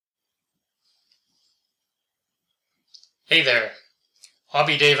Hey there,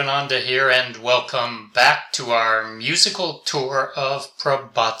 Abhi Devananda here, and welcome back to our musical tour of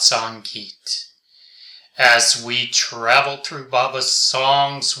Prabhat Sangeet. As we travel through Baba's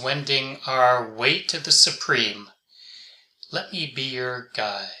songs, wending our way to the Supreme, let me be your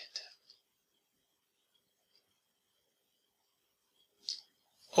guide.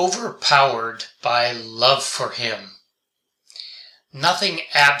 Overpowered by love for him, nothing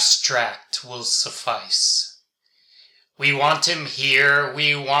abstract will suffice. We want him here,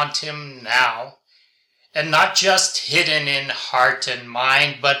 we want him now, and not just hidden in heart and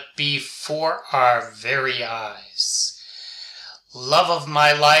mind, but before our very eyes. Love of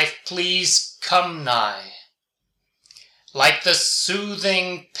my life, please come nigh. Like the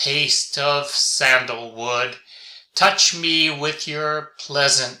soothing paste of sandalwood, touch me with your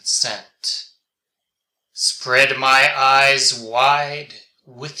pleasant scent. Spread my eyes wide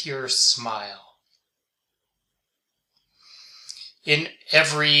with your smile. In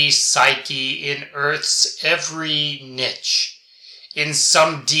every psyche, in earth's every niche, in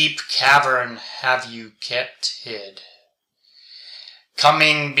some deep cavern have you kept hid.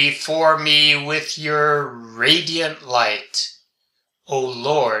 Coming before me with your radiant light, O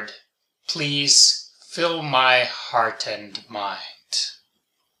Lord, please fill my heart and mind.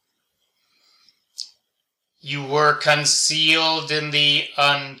 You were concealed in the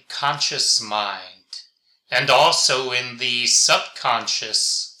unconscious mind, and also in the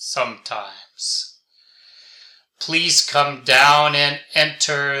subconscious sometimes. Please come down and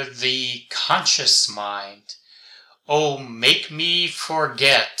enter the conscious mind. Oh, make me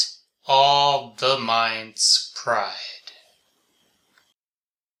forget all the mind's pride.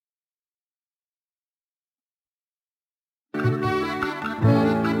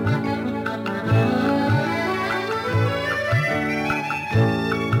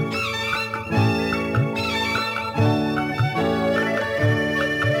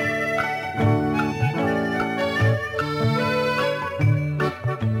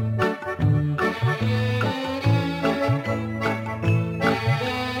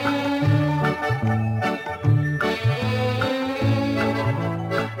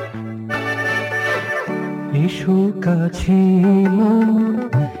 এসো কাছে মন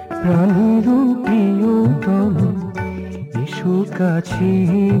প্রাণের প্রিয়তম, এসো কাছে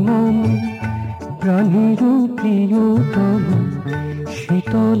মন প্রাণের প্রিয়তম,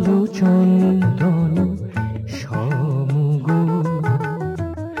 শীতল চন্দন সমগ,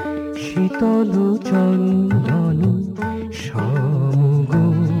 শীতল চন্দন সমগ,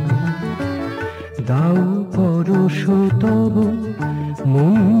 দাও পরশ তব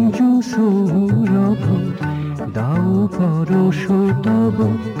মঞ্জু সৌরভ, দাও পরশ তব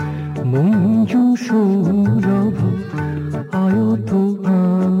মঞ্জু সৌরভ, আয়ত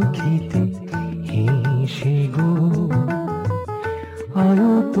আঁখিতে হেসে গো,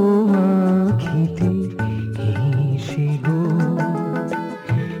 আয়ত আঁখিতে হেসে গো,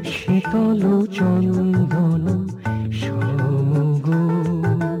 শীতল চন্দন সমগ,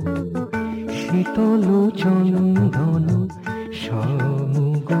 শীতল চন্দন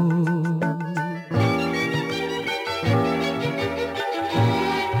সমগ।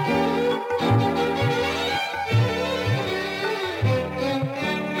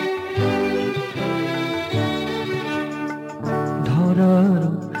 ধরার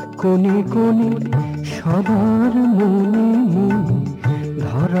কোণে কোণে সবার মনে মনে,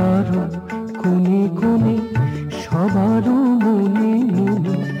 ধরার কোণে কোণে সবার মনে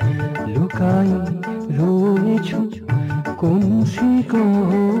মনে, লুকাই রয়েছ কোন সে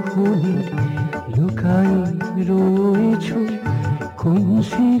গহনে, লুকাই রয়েছ কোন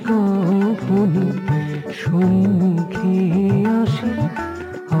সে গহনে, সম্মুখে আসি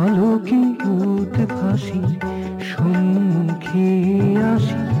আলোকে উদ্ভাসি, সম্মুখে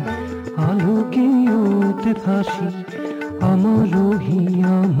আসি আলোকে উদ্ভাসি, আমার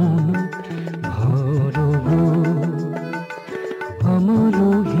হিয়া মন ভর গো, আমার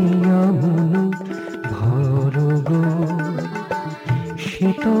হিয়া মন ভর গো,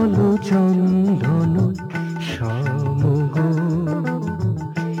 শীতল চন্দন সমগ,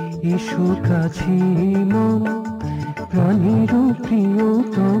 এসো কাছে মন প্রাণের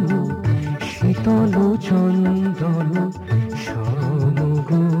প্রিয়তম, শীতল চন্দন সমগ,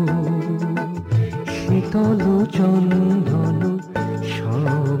 শীতল চন্দন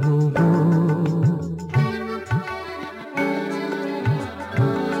সমগ।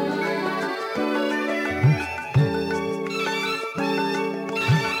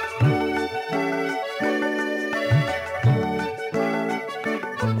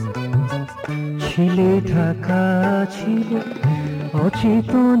 ছিলে ঢাকা ছিল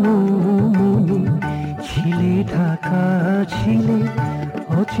অচেতন মনে, ছিলে ঢাকা ছিলে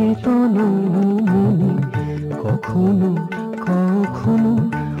অচেতন মনে, কখনো কখনো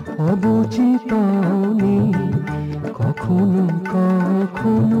অবচেতনে, কখনো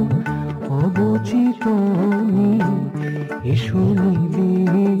কখনো অবচেতনে। এসো নিবে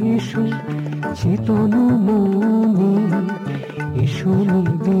এসো চেতন মনে, এসো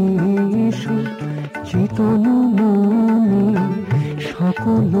নিবে এসো চেতন মনে।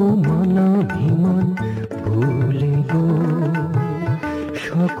 সকল মানাভিমান ভুলে গো,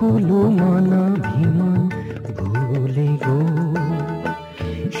 সকল মানাভিমান ভুলে গো।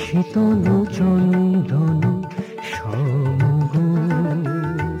 শীতল চন্দন সমগ,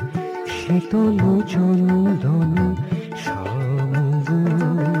 শীতল চন্দন সমগ।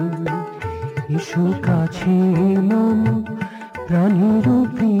 এসো কাছে মম প্রাণের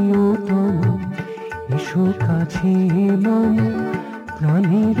প্রিয়তম, এসো কাছে মম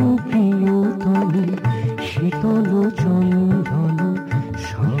প্রাণের প্রিয়তম। শীতল চন্দন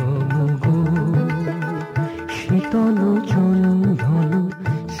সমগ, শীতল চন্দন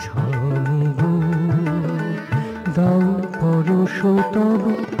সমগ। দাও পরশ তব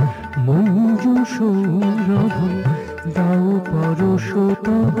মঞ্জু সৌরভ, দাও পরশ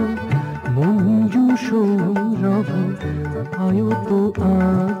তব মঞ্জু সৌরভ। আয়ত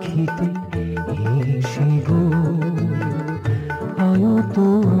আখিতে এসে গো, আয়ত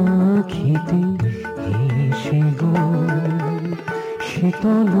আখিতে এসে গো।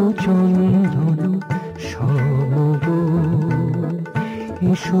 শীতল চন্দন সমগ,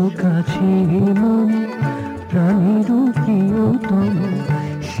 এসো কাছে মম প্রাণের প্রিয়তম।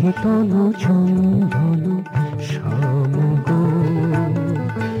 শীতল চন্দন সমগ,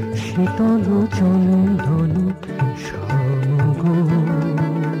 শীতল চন্দন